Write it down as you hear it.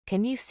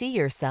Can you see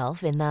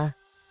yourself in the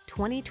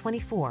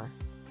 2024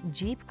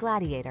 Jeep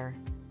Gladiator?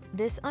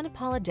 This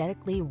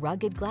unapologetically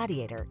rugged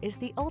Gladiator is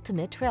the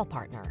ultimate trail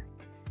partner.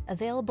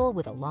 Available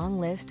with a long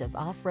list of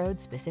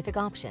off-road specific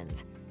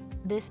options,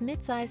 this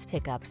midsize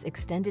pickup's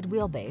extended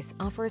wheelbase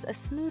offers a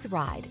smooth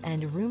ride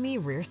and roomy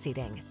rear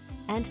seating.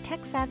 And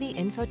tech-savvy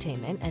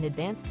infotainment and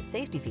advanced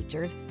safety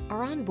features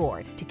are on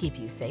board to keep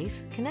you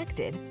safe,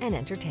 connected, and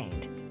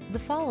entertained. The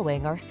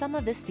following are some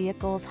of this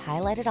vehicle's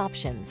highlighted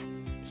options: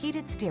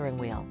 heated steering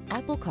wheel,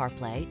 Apple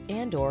CarPlay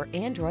and/or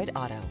Android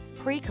Auto,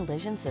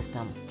 pre-collision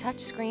system,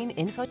 touchscreen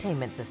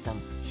infotainment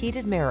system,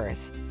 heated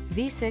mirrors,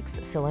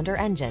 V6 cylinder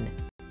engine,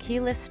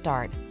 keyless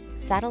start,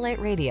 satellite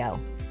radio,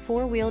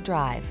 four-wheel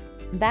drive,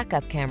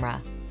 backup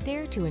camera.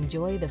 Dare to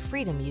enjoy the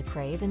freedom you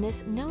crave in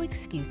this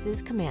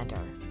no-excuses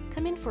Commander.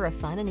 Come in for a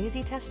fun and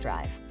easy test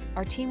drive.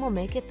 Our team will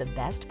make it the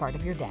best part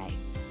of your day.